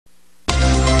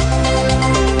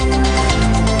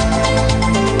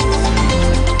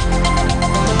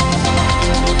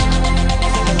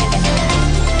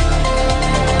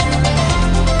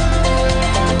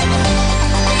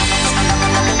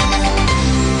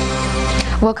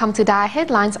Welcome to DaAi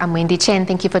Headlines. I'm Wendy Chen.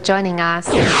 Thank you for joining us.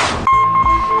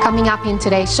 Coming up in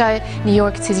today's show, New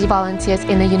York City volunteers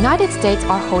in the United States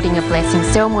are holding a blessing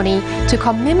ceremony to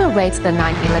commemorate the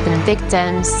 9/11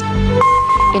 victims.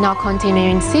 In our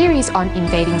continuing series on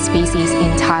invading species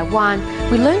in Taiwan,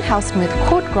 we learn how smooth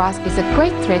cordgrass is a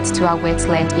great threat to our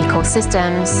wetland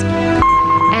ecosystems.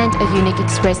 And a unique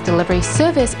express delivery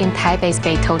service in Taipei's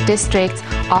Beitou district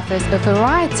offers a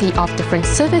variety of different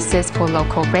services for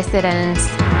local residents.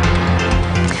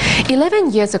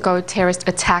 11 years ago, terrorists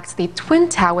attacked the Twin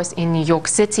Towers in New York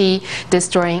City,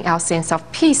 destroying our sense of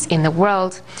peace in the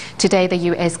world. Today, the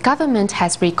U.S. government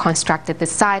has reconstructed the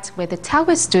site where the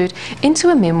tower stood into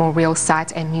a memorial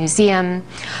site and museum.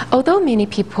 Although many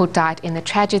people died in the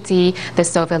tragedy, the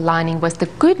silver lining was the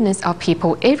goodness of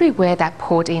people everywhere that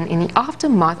poured in the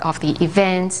aftermath of the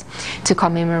event. To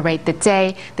commemorate the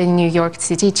day, the New York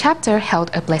City chapter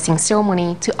held a blessing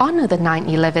ceremony to honor the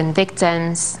 9/11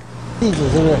 victims. 地址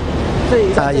是不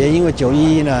是？也因为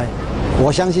911呢，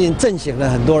我相信震醒了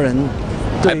很多人。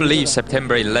 I believe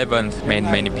September 11th made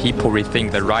many people rethink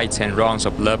the rights and wrongs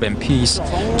of love and peace.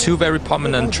 Two very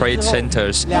prominent trade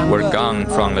centers were gone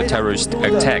from the terrorist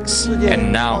attacks,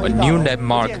 and now a new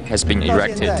landmark has been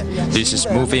erected. This is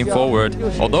moving forward.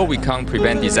 Although we can't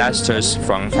prevent disasters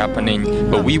from happening,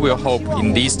 but we will hope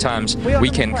in these times we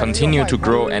can continue to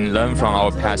grow and learn from our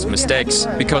past mistakes,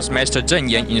 because Master Zheng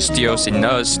Yan instills in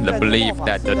us the belief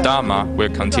that the Dharma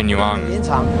will continue on.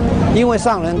 因为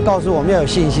上人告诉我们要有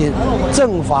信心，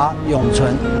正法永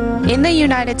存。 In the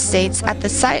United States, at the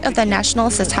site of the National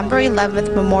September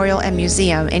 11th Memorial and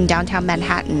Museum in downtown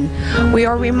Manhattan, we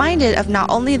are reminded of not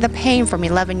only the pain from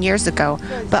 11 years ago,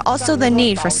 but also the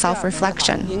need for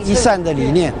self-reflection. 一善的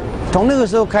理念。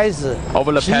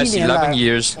 Over the past 11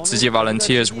 years, Tzu Chi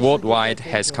volunteers worldwide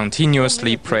has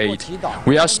continuously prayed.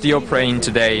 We are still praying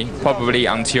today, probably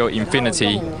until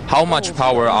infinity. How much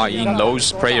power are in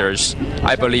those prayers?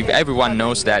 I believe everyone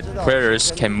knows that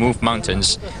prayers can move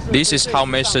mountains. This is how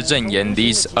Master Zheng Yan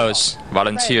leads us,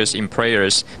 volunteers in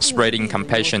prayers, spreading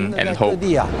compassion and hope.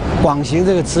 广行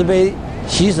这个慈悲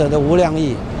喜舍的无量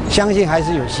义，相信还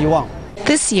是有希望。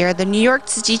 This year, the New York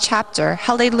City chapter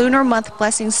held a Lunar Month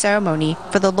blessing ceremony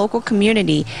for the local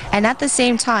community and at the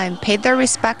same time paid their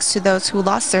respects to those who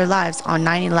lost their lives on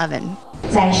 9/11.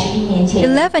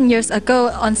 11 years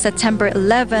ago, on September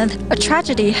 11th, a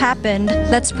tragedy happened.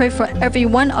 Let's pray for every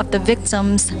one of the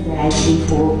victims.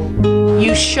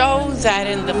 You show that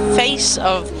in the face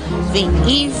of the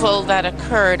evil that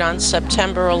occurred on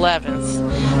September 11th,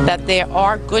 that there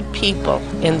are good people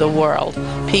in the world,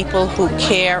 people who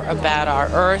care about our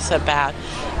earth, about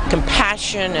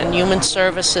compassion and human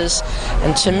services.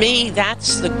 And to me,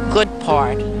 that's the good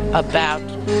part about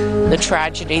the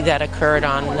tragedy that occurred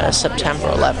on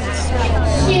September 11th.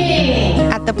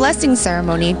 At the blessing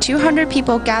ceremony, 200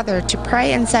 people gathered to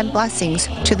pray and send blessings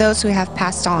to those who have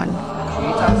passed on.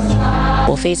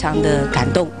 我非常的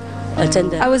感动。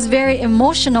 I was very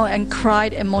emotional and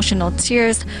cried emotional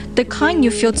tears, the kind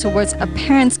you feel towards a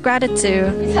parent's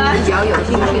gratitude.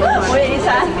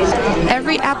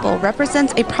 Every apple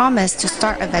represents a promise to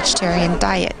start a vegetarian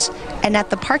diet. And at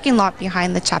the parking lot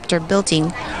behind the chapter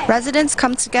building, residents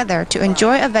come together to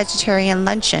enjoy a vegetarian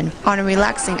luncheon on a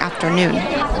relaxing afternoon.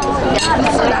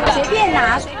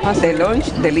 The lunch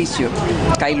delicious.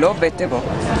 I love vegetable.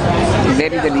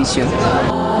 Very delicious.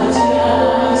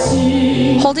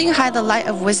 Holding high the light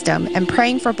of wisdom and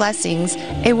praying for blessings,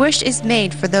 a wish is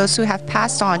made for those who have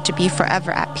passed on to be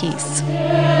forever at peace.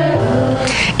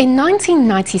 In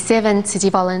 1997, Tzu Chi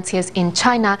volunteers in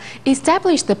China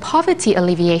established the Poverty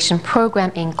Alleviation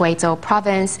Program in Guizhou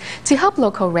Province to help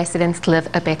local residents live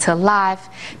a better life.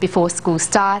 Before school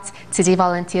starts, Tzu Chi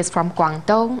volunteers from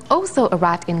Guangdong also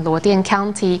arrived in Luodian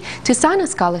County to sign a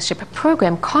scholarship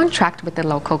program contract with the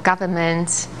local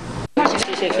government.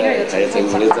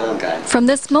 From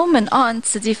this moment on,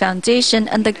 Tzu Chi Foundation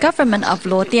and the government of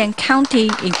Luodian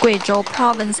County in Guizhou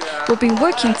Province will be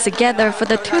working together for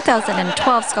the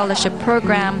 2012 scholarship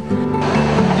program.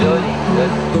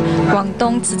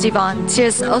 Guangdong Tzu Chi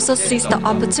volunteers also seized the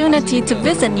opportunity to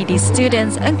visit needy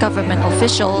students and government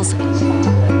officials.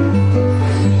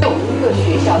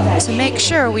 To make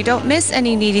sure we don't miss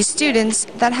any needy students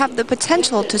that have the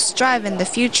potential to strive in the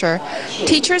future,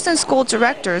 teachers and school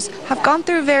directors have gone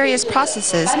through various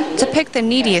processes to pick the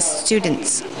neediest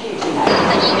students.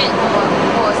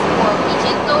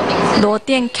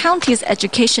 Luodian County's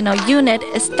educational unit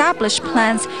established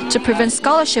plans to prevent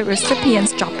scholarship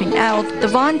recipients dropping out. The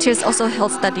volunteers also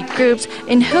held study groups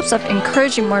in hopes of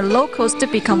encouraging more locals to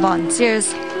become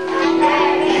volunteers.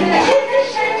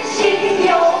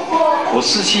 我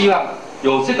是希望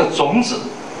有这个种子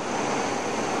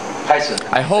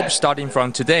I hope starting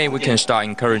from today we can start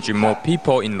encouraging more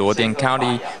people in Luodian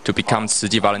County to become Tzu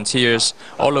Chi volunteers.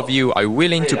 All of you are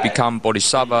willing to become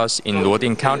bodhisattvas in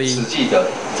Luodian County.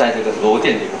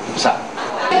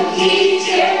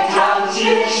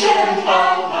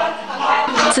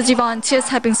 Tzu Chi volunteers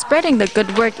have been spreading the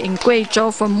good work in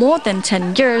Guizhou for more than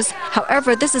 10 years.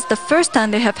 However, this is the first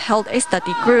time they have held a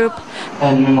study group.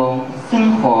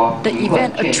 The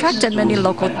event attracted many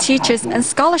local teachers and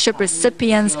scholarship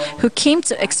recipients who came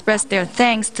to express their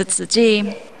thanks to Tzu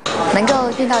Chi. I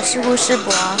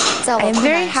am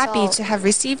very happy to have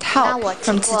received help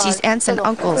from Tzu Chi's aunts and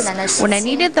uncles when I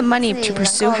needed the money to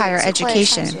pursue higher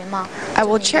education. I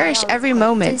will cherish every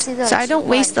moment so I don't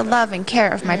waste the love and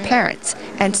care of my parents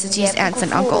and Tzu Chi's aunts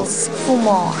and uncles.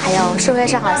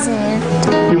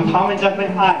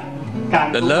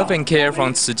 The love and care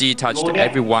from Tzu Chi touched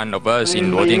every one of us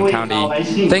in Luodian County.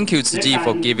 Thank you, Tzu Chi,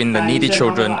 for giving the needy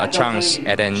children a chance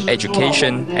at an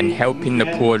education and helping the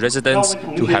poor residents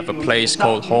to have a place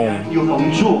called home.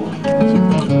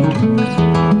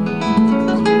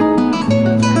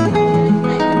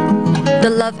 The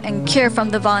love and care from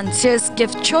the volunteers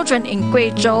give children in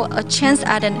Guizhou a chance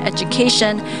at an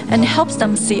education and helps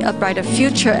them see a brighter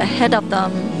future ahead of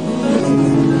them.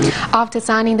 After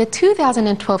signing the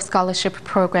 2012 scholarship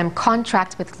program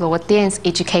contract with Luodian's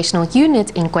educational unit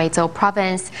in Guizhou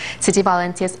province, Tzu Chi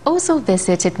volunteers also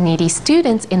visited needy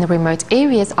students in the remote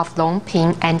areas of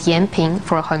Longping and Yanping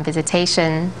for a home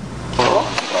visitation.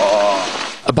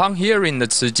 Upon hearing the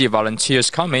Tzu Chi volunteers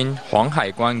coming, Huang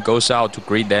Haiguan goes out to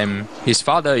greet them. His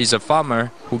father is a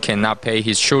farmer who cannot pay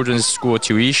his children's school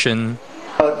tuition.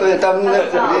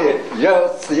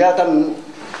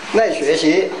 耐学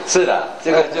习是的，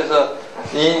这个就是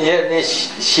你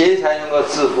学才能够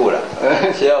致富了，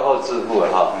学后致富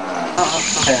哈。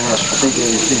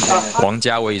Wang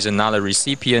Jiawei is another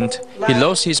recipient. He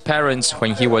lost his parents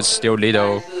when he was still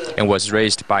little and was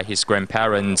raised by his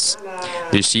grandparents.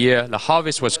 This year, the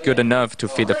harvest was good enough to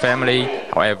feed the family.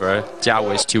 However,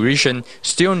 Jiawei's tuition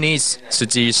still needs Tzu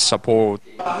Chi's support.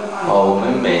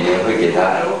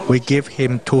 We give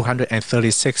him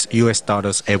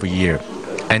 $236 every year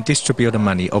and distribute the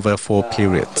money over 4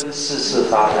 periods.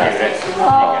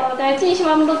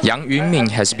 Yang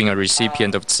Yunming has been a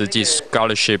recipient of Tzu Chi's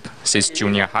scholarship since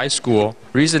junior high school.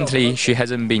 Recently, she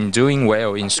hasn't been doing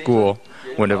well in school.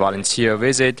 When the volunteer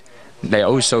visit, they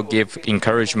also give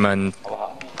encouragement.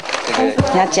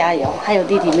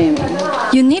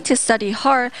 You need to study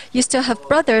hard. You still have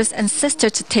brothers and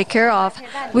sisters to take care of.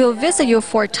 We'll visit you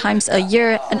 4 times a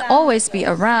year and always be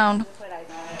around.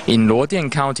 In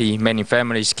Luodian County, many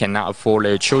families cannot afford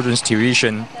their children's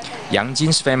tuition. Yang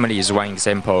Jin's family is one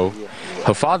example.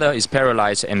 Her father is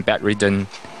paralyzed and bedridden,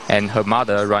 and her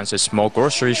mother runs a small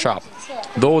grocery shop.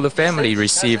 Though the family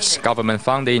receives government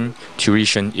funding,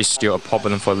 tuition is still a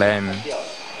problem for them.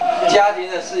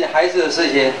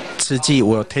 Tzu Chi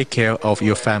will take care of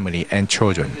your family and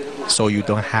children, so you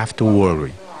don't have to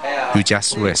worry. You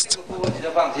just rest.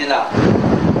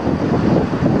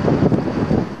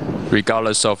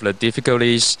 Regardless of the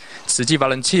difficulties, Tzu Chi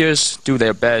volunteers do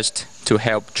their best to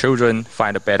help children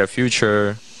find a better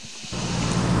future.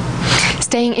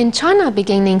 Staying in China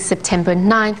beginning September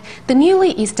 9th, the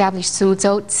newly established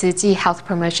Suzhou Tzu Chi Health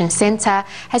Promotion Center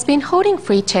has been holding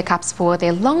free checkups for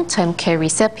their long-term care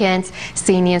recipients,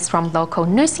 seniors from local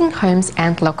nursing homes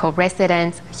and local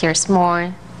residents. Here's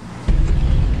more.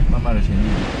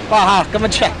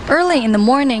 Early in the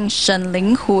morning, Shen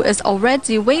Linghu is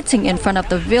already waiting in front of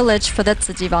the village for the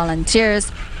Tzu Chi volunteers.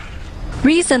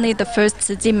 Recently, the first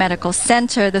Tzu Chi medical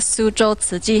center, the Suzhou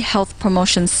Tzu Chi Health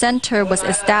Promotion Center, was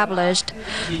established.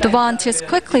 The volunteers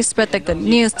quickly spread the good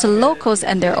news to locals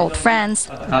and their old friends.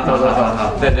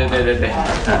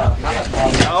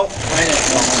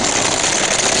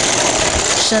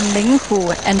 Shen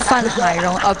Linghu and Fan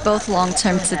Hairong are both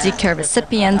long-term Tzu Chi care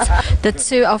recipients. The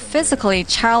two are physically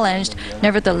challenged.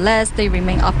 Nevertheless, they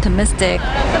remain optimistic.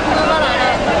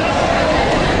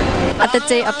 At the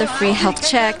day of the free health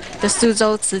check, the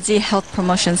Suzhou Tzu Chi Health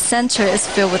Promotion Center is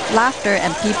filled with laughter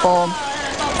and people.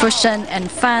 For Shen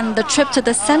and Fan, the trip to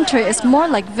the center is more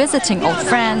like visiting old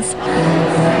friends.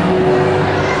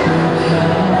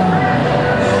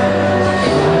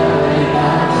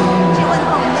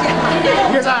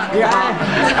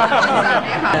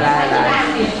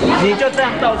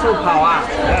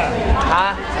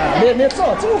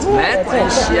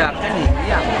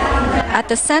 At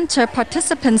the center,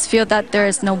 participants feel that there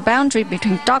is no boundary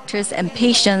between doctors and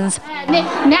patients.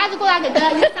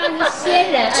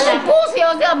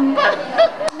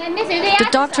 The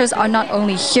doctors are not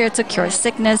only here to cure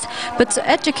sickness, but to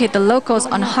educate the locals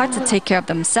on how to take care of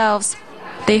themselves.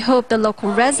 They hope the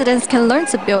local residents can learn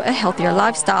to build a healthier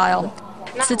lifestyle.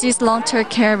 Tzu Chi's long-term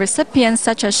care recipients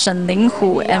such as Shen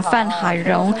Linghu and Fan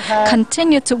Hairong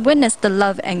continue to witness the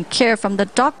love and care from the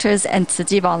doctors and Tzu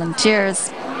Chi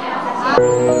volunteers.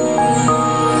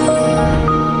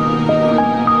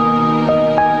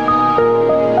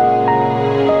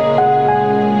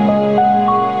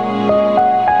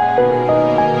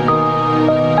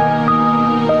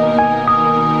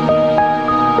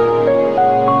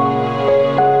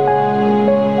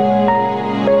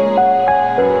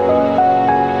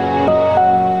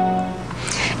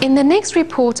 In the next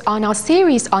report on our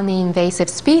series on the invasive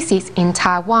species in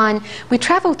Taiwan, we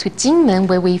travel to Jinmen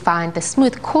where we find the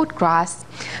smooth cordgrass.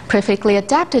 Perfectly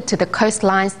adapted to the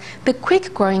coastlines, the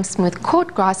quick-growing smooth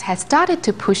cordgrass has started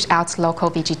to push out local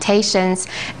vegetations,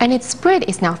 and its spread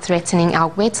is now threatening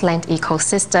our wetland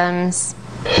ecosystems.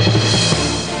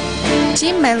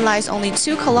 Jinmen lies only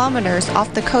 2 kilometers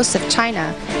off the coast of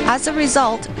China. As a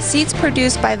result, seeds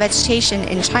produced by vegetation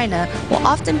in China will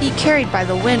often be carried by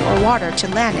the wind or water to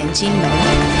land in Jinmen.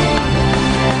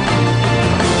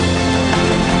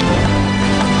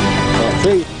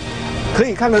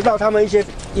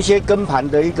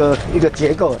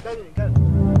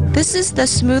 This is the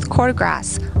smooth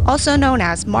cordgrass, also known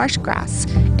as marsh grass.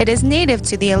 It is native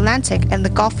to the Atlantic and the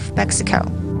Gulf of Mexico.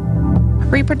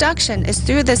 Reproduction is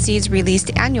through the seeds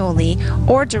released annually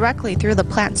or directly through the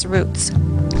plant's roots.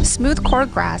 Smooth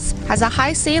cordgrass has a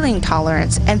high saline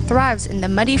tolerance and thrives in the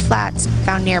muddy flats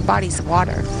found near bodies of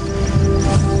water.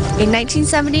 In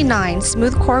 1979,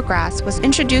 smooth cordgrass was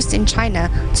introduced in China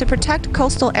to protect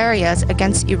coastal areas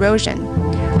against erosion.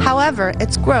 However,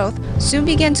 its growth soon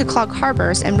began to clog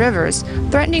harbors and rivers,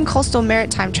 threatening coastal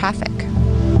maritime traffic.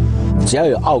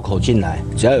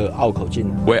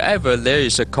 Wherever there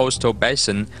is a coastal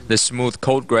basin, the smooth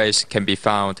cordgrass can be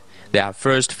found. They are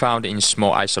first found in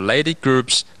small isolated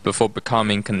groups before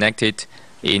becoming connected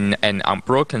in an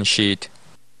unbroken sheet.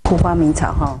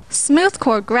 Smooth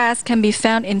cordgrass can be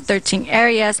found in 13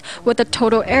 areas with a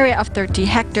total area of 30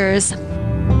 hectares.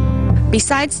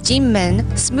 Besides Jinmen,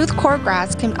 smooth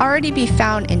cordgrass can already be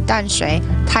found in Danshui,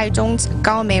 Taizhong's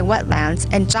Gaomei wetlands,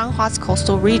 and Zhanghua's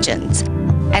coastal regions.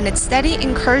 And its steady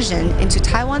incursion into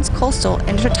Taiwan's coastal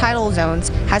intertidal zones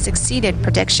has exceeded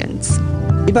predictions.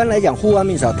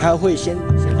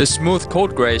 The smooth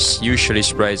cordgrass usually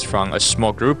spreads from a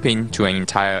small grouping to an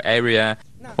entire area.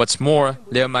 What's more,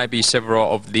 there might be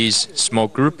several of these small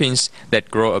groupings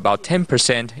that grow about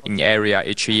 10% in area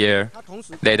each year.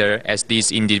 Later, as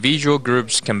these individual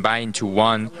groups combine into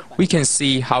one, we can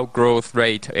see how growth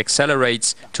rate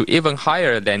accelerates to even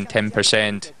higher than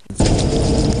 10%.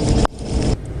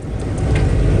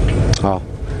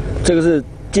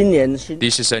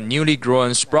 This is a newly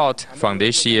grown sprout from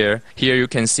this year. Here you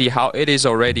can see how it is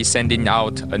already sending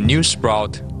out a new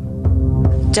sprout.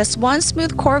 Just one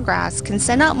smooth cordgrass can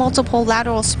send out multiple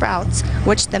lateral sprouts,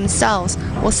 which themselves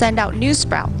will send out new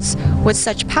sprouts. With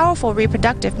such powerful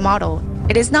reproductive model,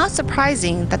 it is not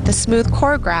surprising that the smooth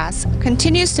cordgrass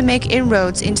continues to make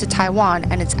inroads into Taiwan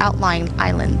and its outlying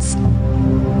islands.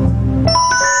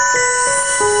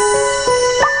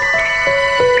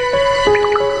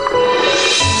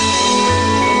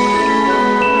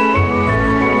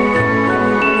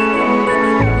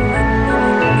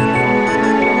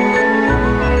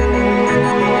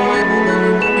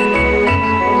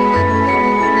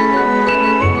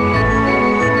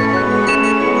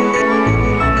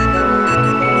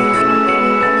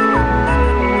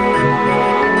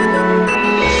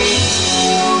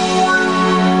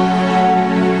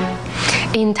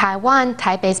 In Taiwan,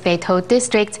 Taipei's Beitou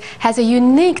district has a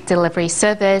unique delivery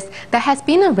service that has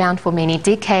been around for many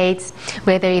decades.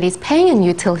 Whether it is paying a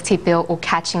utility bill or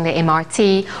catching the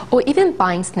MRT, or even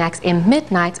buying snacks in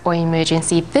midnight or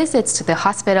emergency visits to the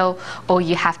hospital, all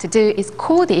you have to do is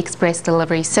call the express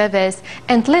delivery service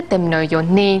and let them know your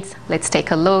needs. Let's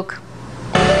take a look.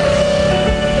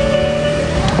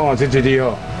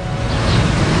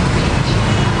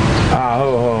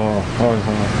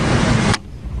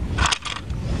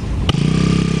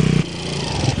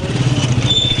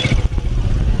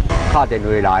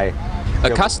 A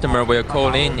customer will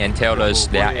call in and tell us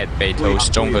they are at Beitou's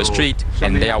Zhonghe Street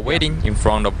and they are waiting in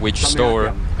front of which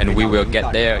store, and we will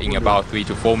get there in about 3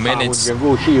 to 4 minutes. A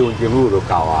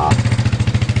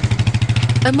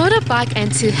motorbike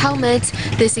and 2 helmets,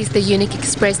 this is the unique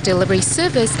express delivery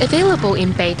service available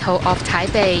in Beitou of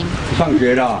Taipei.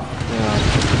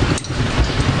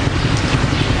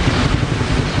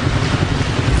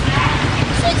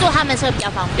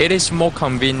 It is more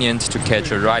convenient to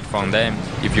catch a ride from them.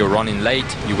 If you're running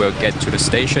late, you will get to the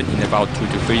station in about 2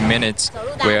 to 3 minutes,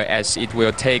 whereas it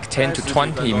will take 10 to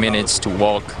 20 minutes to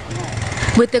walk.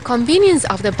 With the convenience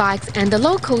of the bikes and the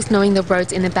locals knowing the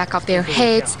roads in the back of their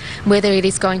heads, whether it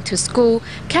is going to school,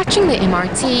 catching the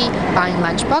MRT, buying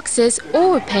lunch boxes,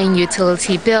 or paying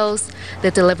utility bills, the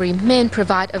delivery men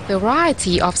provide a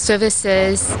variety of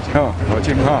services.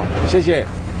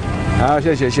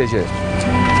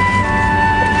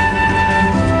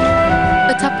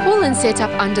 A tarpaulin set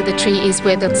up under the tree is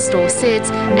where the store sits,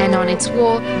 and on its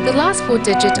wall, the last 4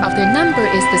 digits of the number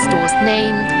is the store's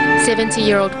name.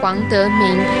 70-year-old Wang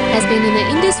Deming has been in the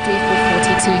industry for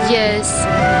 42 years.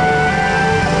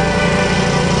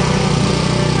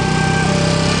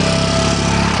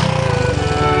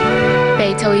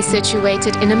 Beitou is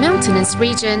situated in a mountainous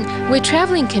region where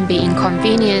traveling can be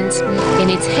inconvenient. In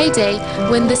its heyday,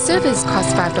 when the service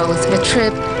cost $5 a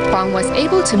trip, Huang was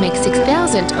able to make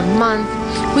 $6,000 a month,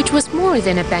 which was more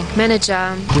than a bank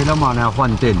manager.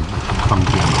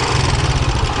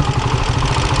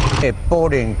 Back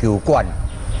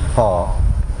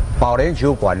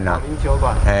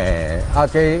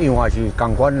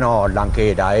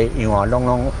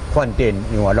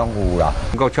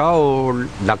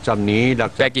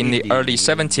in the early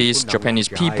 70s, Japanese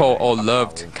people all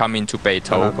loved coming to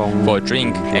Beitou for a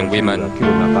drink and women.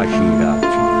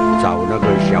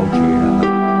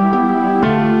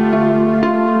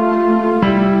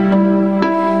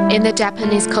 In the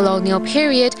Japanese colonial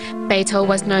period, Beitou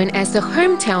was known as the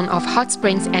hometown of hot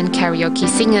springs and karaoke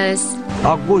singers.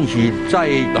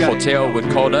 The hotel would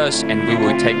call us and we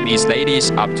would take these ladies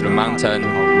up to the mountain.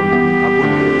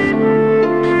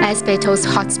 As Beitou's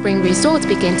hot spring resorts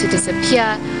began to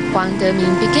disappear, Wang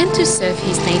Deming began to serve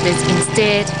his neighbors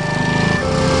instead.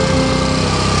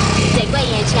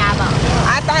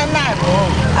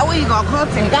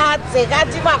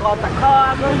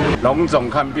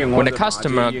 When a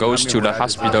customer goes to the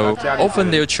hospital,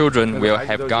 often their children will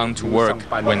have gone to work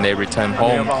when they return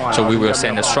home, so we will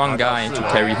send a strong guy to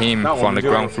carry him from the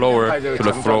ground floor to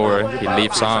the floor he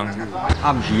lives on.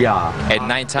 At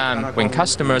night time, when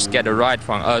customers get a ride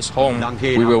from us home,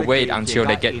 we will wait until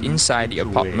they get inside the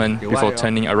apartment before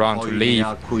turning around to leave.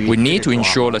 We need to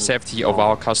ensure the safety of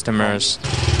our customers.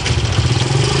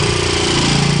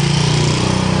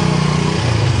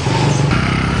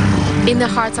 In the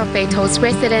hearts of Beitou's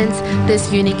residents,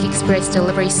 this unique express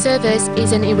delivery service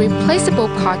is an irreplaceable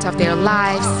part of their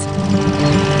lives.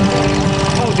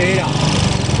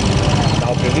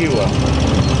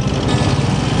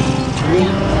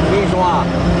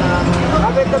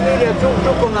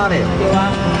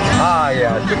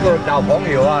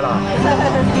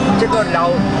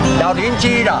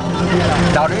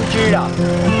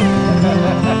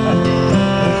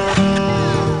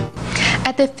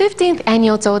 At the 15th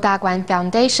Annual Zhou Daguan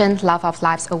Foundation Love of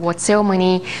Lives Award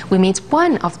Ceremony, we meet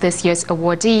one of this year's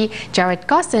awardee, Jared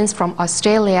Gossens from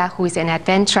Australia, who is an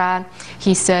adventurer.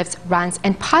 He serves, runs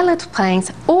and pilots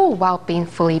planes, all while being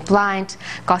fully blind.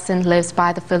 Gossens lives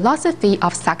by the philosophy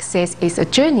of success is a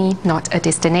journey, not a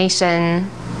destination.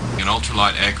 An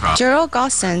ultralight aircraft. Gerald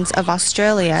Gossens of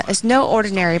Australia is no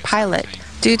ordinary pilot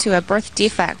due to a birth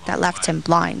defect that left him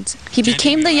blind. He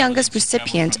became the youngest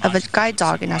recipient of a guide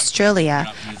dog in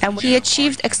Australia, and he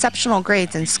achieved exceptional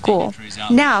grades in school.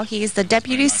 Now he is the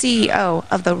Deputy CEO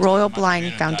of the Royal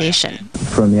Blind Foundation.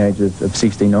 From the age of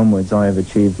 16 onwards, I have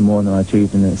achieved more than I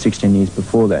achieved in the 16 years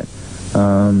before that.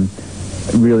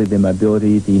 Really, the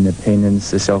mobility, the independence,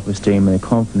 the self-esteem and the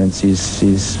confidence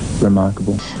is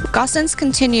remarkable. Gossens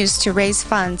continues to raise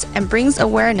funds and brings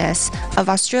awareness of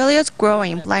Australia's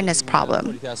growing blindness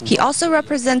problem. He also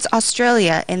represents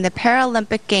Australia in the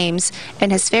Paralympic Games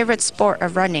in his favorite sport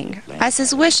of running, as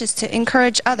his wish is to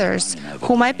encourage others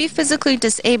who might be physically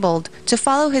disabled to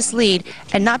follow his lead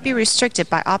and not be restricted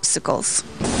by obstacles.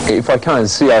 If I can't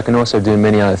see, I can also do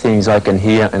many other things. I can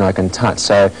hear and I can touch,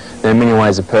 so there are many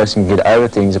ways a person can get over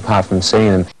things apart from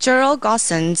seeing them. Gerald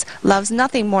Gossens loves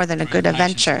nothing more than a good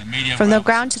adventure. From the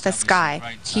ground to the sky,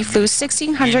 he flew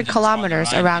 1,600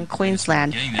 kilometers around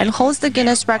Queensland and holds the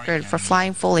Guinness record for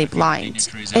flying fully blind.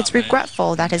 It's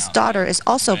regretful that his daughter is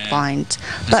also blind,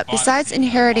 but besides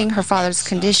inheriting her father's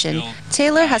condition,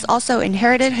 Taylor has also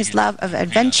inherited his love of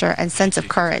adventure and sense of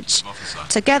courage.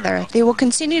 Together, they will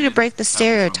continue to break the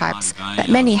stereotypes that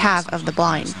many have of the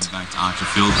blind.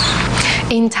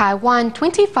 In Taiwan,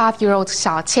 25-year-old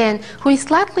Xiao Qian, who is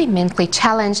slightly mentally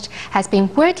challenged, has been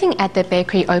working at the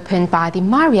bakery opened by the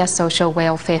Maria Social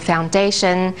Welfare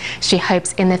Foundation. She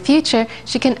hopes in the future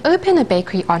she can open a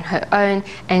bakery on her own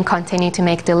and continue to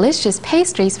make delicious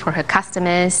pastries for her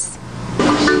customers.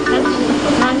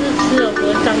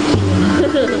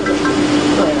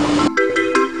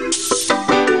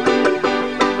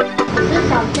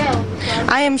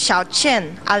 I am Xiao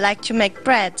Qian. I like to make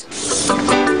bread.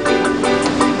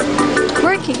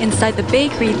 Working inside the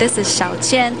bakery, this is Xiao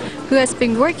Qian, who has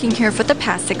been working here for the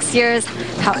past 6 years.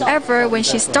 However, when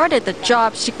she started the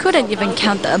job, she couldn't even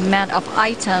count the amount of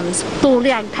items.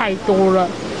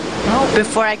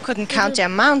 Before, I couldn't count the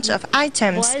amount of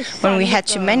items when we had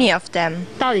too many of them.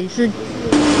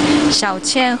 Xiao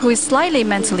Qian, who is slightly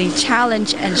mentally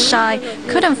challenged and shy,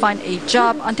 couldn't find a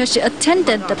job until she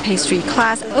attended the pastry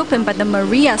class opened by the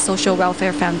Maria Social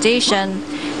Welfare Foundation.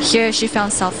 Here she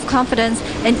found self-confidence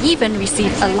and even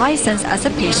received a license as a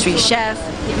pastry chef.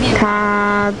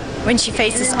 When she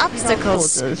faces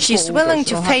obstacles, she's willing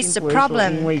to face the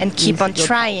problem and keep on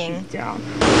trying.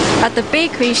 At the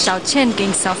bakery, Xiao Qian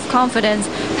gained self-confidence.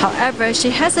 However,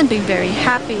 she hasn't been very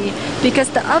happy because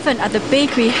the oven at the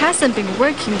bakery hasn't been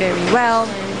working very well.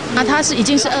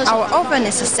 Our oven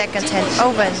is a second-hand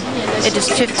oven. It is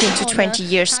 15 to 20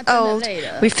 years old.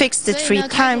 We fixed it 3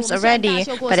 times already,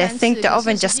 but I think the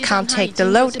oven just can't take the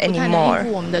load anymore.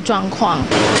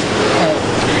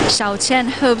 Xiao Qian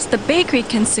hopes the bakery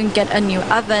can soon get a new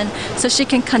oven so she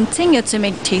can continue to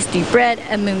make tasty bread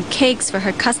and moon cakes for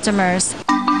her customers.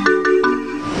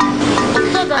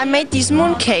 I made these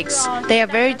moon cakes. They are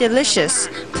very delicious.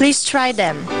 Please try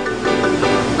them.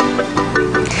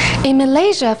 In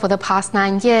Malaysia, for the past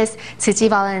 9 years, Tzu Chi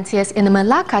volunteers in the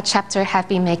Malacca chapter have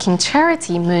been making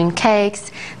charity moon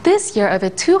cakes. This year, over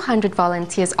 200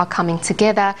 volunteers are coming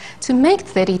together to make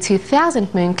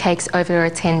 32,000 moon cakes over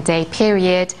a 10-day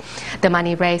period. The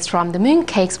money raised from the moon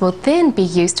cakes will then be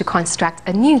used to construct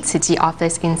a new Tzu Chi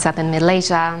office in southern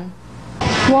Malaysia.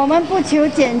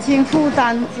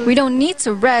 We don't need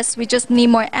to rest, we just need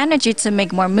more energy to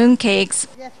make more mooncakes.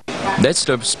 That's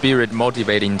the spirit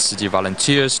motivating Tzu Chi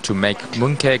volunteers to make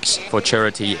mooncakes for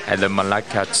charity at the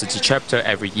Malacca Tzu Chi chapter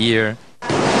every year.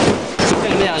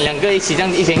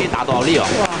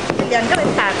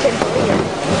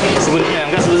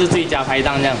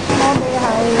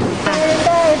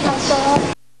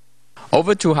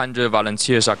 Over 200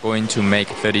 volunteers are going to make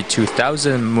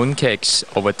 32,000 mooncakes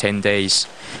over 10 days.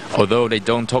 Although they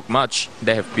don't talk much,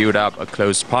 they have built up a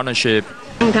close partnership.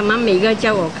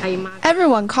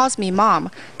 Everyone calls me Mom.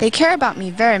 They care about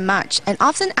me very much and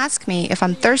often ask me if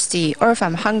I'm thirsty or if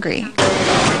I'm hungry.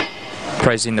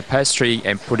 Pressing the pastry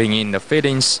and putting in the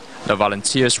fillings, the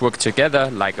volunteers work together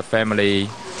like a family.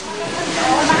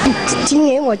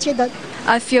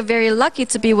 I feel very lucky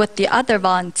to be with the other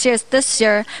volunteers this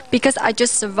year because I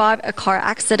just survived a car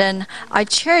accident. I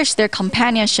cherish their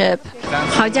companionship.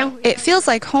 It feels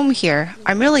like home here.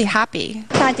 I'm really happy.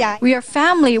 We are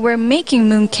family. We're making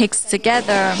mooncakes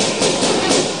together.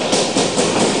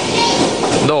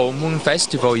 Though Moon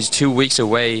Festival is 2 weeks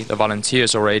away, the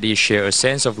volunteers already share a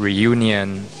sense of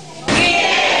reunion.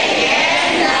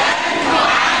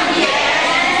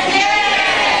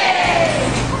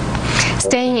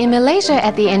 Staying in Malaysia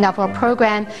at the end of our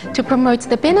program, to promote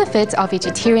the benefits of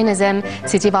vegetarianism,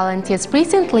 Tzu Chi volunteers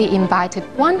recently invited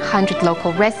 100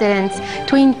 local residents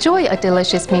to enjoy a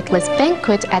delicious meatless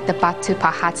banquet at the Batu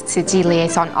Pahat Tzu Chi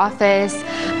Liaison Office.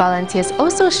 Volunteers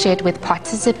also shared with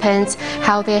participants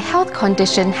how their health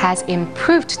condition has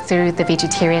improved through the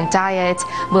vegetarian diet.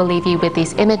 We'll leave you with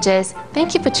these images.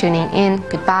 Thank you for tuning in.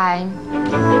 Goodbye.